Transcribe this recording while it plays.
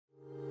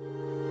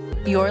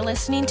You're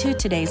listening to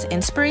today's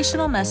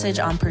inspirational message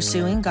on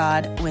Pursuing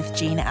God with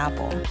Gene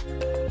Apple.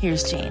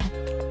 Here's Gene.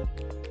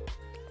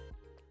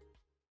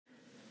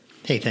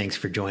 Hey, thanks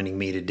for joining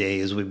me today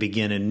as we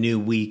begin a new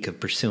week of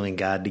Pursuing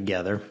God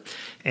together.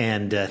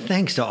 And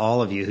thanks to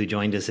all of you who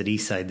joined us at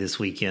Eastside this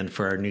weekend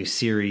for our new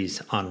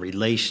series on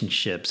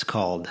relationships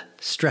called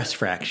Stress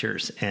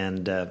Fractures.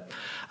 And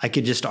I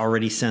could just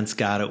already sense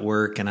God at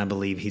work, and I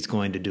believe He's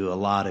going to do a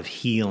lot of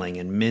healing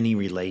in many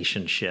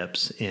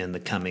relationships in the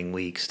coming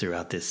weeks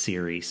throughout this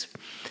series.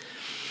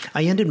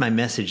 I ended my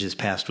message this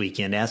past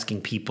weekend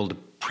asking people to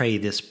pray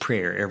this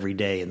prayer every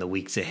day in the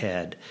weeks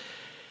ahead.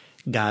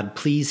 God,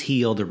 please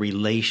heal the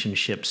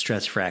relationship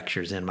stress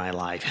fractures in my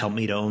life. Help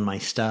me to own my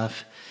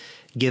stuff.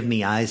 Give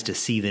me eyes to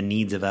see the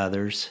needs of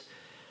others.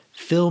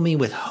 Fill me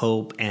with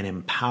hope and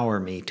empower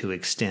me to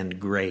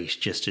extend grace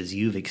just as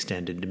you've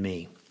extended to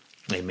me.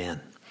 Amen.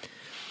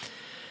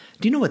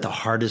 Do you know what the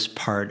hardest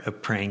part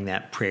of praying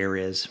that prayer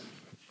is?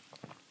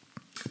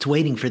 It's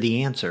waiting for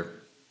the answer.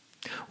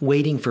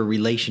 Waiting for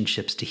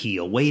relationships to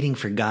heal. Waiting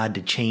for God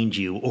to change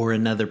you or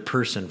another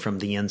person from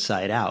the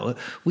inside out.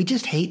 We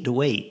just hate to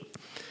wait.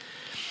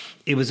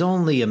 It was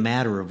only a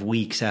matter of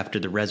weeks after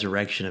the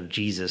resurrection of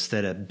Jesus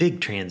that a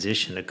big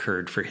transition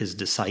occurred for his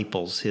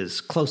disciples, his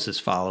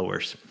closest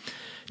followers.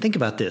 Think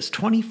about this,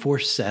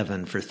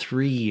 24/7 for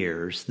 3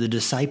 years, the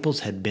disciples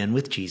had been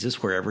with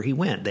Jesus wherever he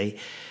went.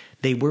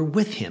 They were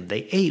with him.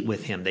 They ate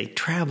with him. They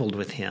traveled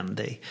with him.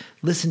 They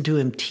listened to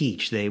him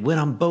teach. They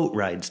went on boat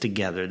rides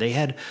together. They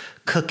had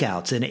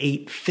cookouts and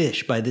ate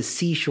fish by the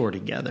seashore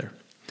together.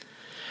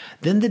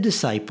 Then the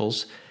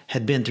disciples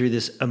had been through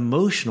this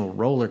emotional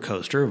roller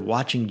coaster of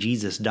watching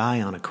Jesus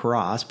die on a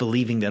cross,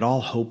 believing that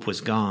all hope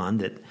was gone,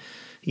 that,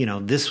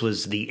 this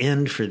was the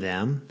end for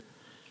them.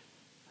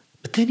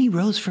 But then he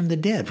rose from the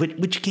dead,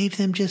 which gave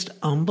them just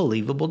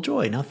unbelievable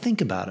joy. Now think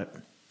about it.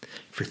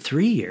 For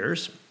 3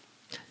 years,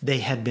 they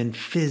had been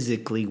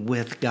physically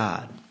with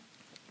God.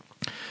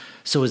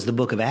 So as the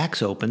book of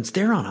Acts opens,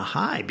 they're on a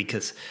high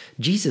because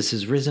Jesus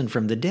is risen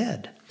from the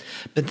dead.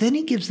 But then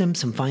he gives them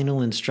some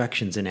final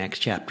instructions in Acts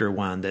chapter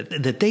 1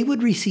 that they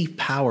would receive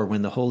power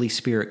when the Holy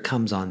Spirit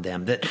comes on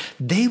them, that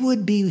they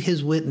would be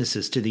his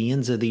witnesses to the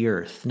ends of the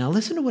earth. Now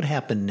listen to what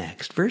happened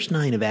next. Verse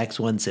 9 of Acts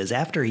 1 says,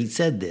 after he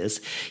said this,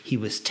 he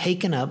was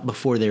taken up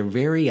before their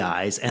very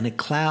eyes, and a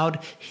cloud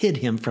hid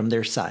him from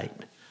their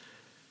sight.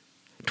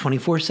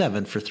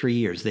 24/7 for 3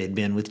 years they had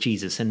been with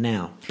Jesus, and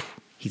now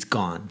he's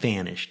gone,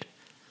 vanished.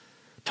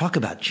 Talk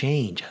about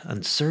change,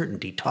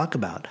 uncertainty, talk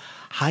about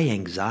high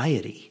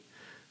anxiety.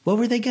 What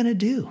were they going to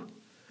do?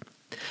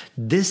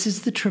 This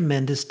is the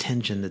tremendous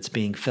tension that's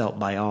being felt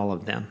by all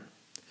of them.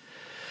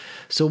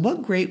 So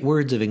what great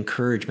words of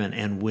encouragement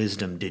and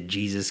wisdom did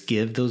Jesus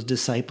give those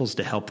disciples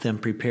to help them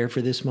prepare for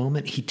this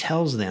moment? He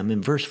tells them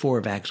in verse 4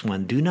 of Acts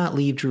 1, do not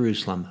leave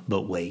Jerusalem,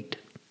 but wait.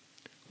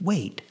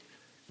 Wait.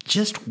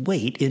 Just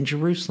wait in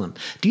Jerusalem.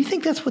 Do you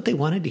think that's what they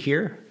wanted to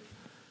hear?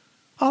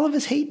 All of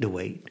us hate to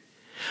wait.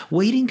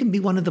 Waiting can be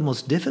one of the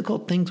most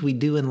difficult things we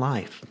do in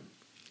life.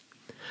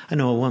 I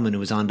know a woman who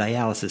was on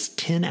dialysis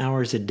 10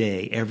 hours a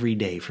day, every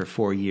day for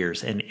 4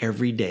 years, and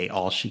every day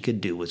all she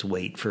could do was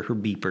wait for her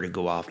beeper to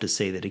go off to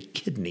say that a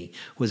kidney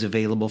was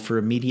available for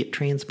immediate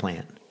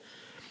transplant.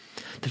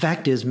 The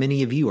fact is,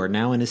 many of you are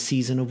now in a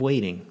season of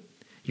waiting.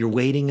 You're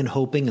waiting and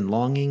hoping and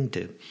longing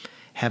to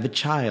have a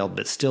child,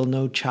 but still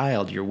no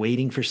child. You're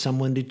waiting for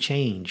someone to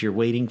change. You're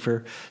waiting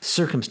for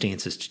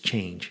circumstances to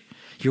change.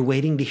 You're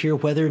waiting to hear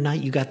whether or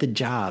not you got the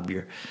job.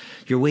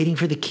 You're waiting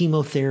for the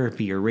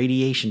chemotherapy or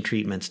radiation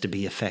treatments to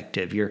be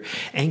effective. You're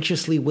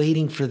anxiously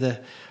waiting for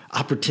the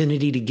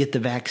opportunity to get the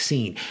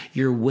vaccine.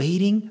 You're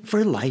waiting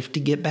for life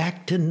to get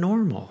back to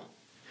normal.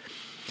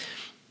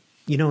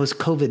 As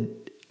COVID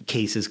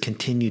cases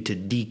continue to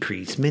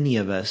decrease, many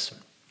of us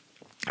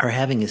are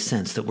having a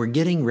sense that we're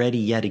getting ready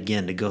yet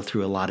again to go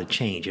through a lot of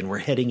change, and we're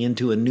heading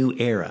into a new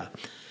era.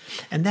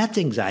 And that's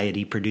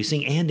anxiety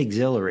producing and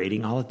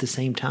exhilarating all at the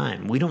same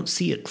time. We don't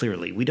see it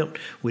clearly. We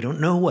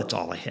don't know what's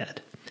all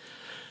ahead.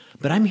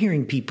 But I'm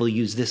hearing people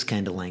use this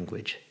kind of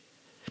language.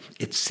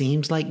 It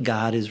seems like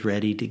God is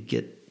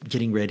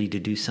getting ready to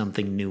do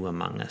something new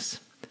among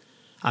us.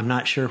 I'm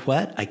not sure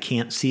what. I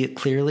can't see it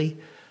clearly.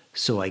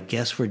 So I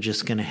guess we're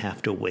just going to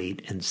have to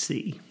wait and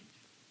see.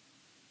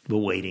 But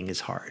waiting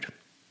is hard.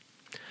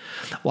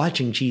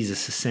 Watching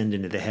Jesus ascend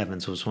into the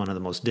heavens was one of the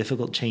most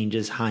difficult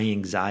changes, high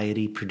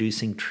anxiety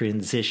producing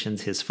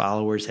transitions his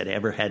followers had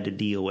ever had to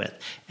deal with.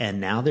 And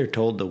now they're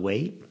told to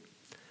wait.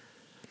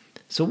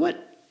 So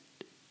what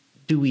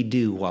do we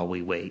do while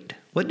we wait?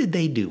 What did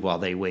they do while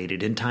they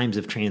waited in times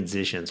of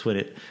transitions when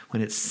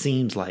it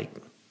seems like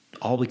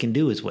all we can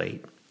do is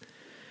wait?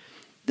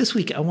 This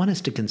week, I want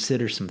us to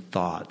consider some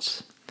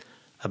thoughts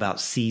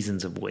about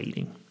seasons of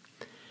waiting.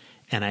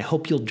 And I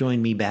hope you'll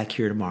join me back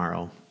here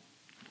tomorrow.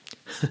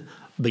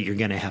 But you're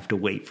going to have to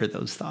wait for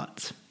those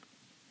thoughts.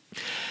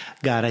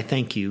 God, I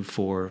thank you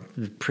for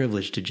the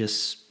privilege to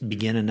just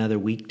begin another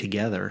week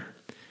together.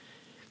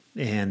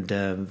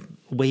 And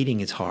waiting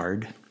is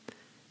hard.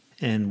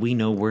 And we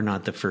know we're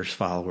not the first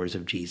followers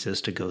of Jesus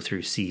to go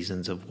through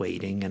seasons of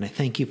waiting. And I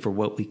thank you for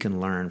what we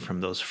can learn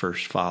from those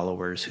first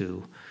followers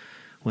who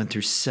went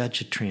through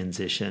such a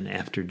transition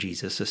after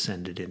Jesus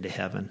ascended into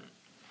heaven.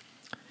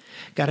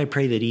 God, I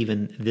pray that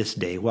even this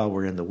day, while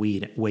we're in the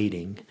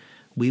waiting,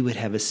 we would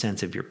have a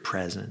sense of your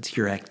presence,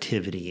 your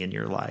activity in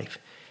your life.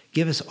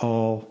 Give us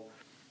all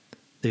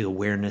the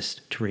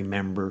awareness to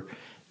remember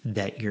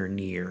that you're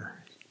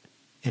near.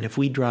 And if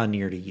we draw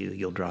near to you,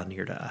 you'll draw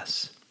near to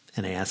us.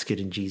 And I ask it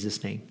in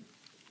Jesus' name.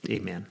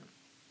 Amen.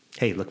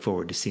 Hey, look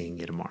forward to seeing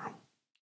you tomorrow.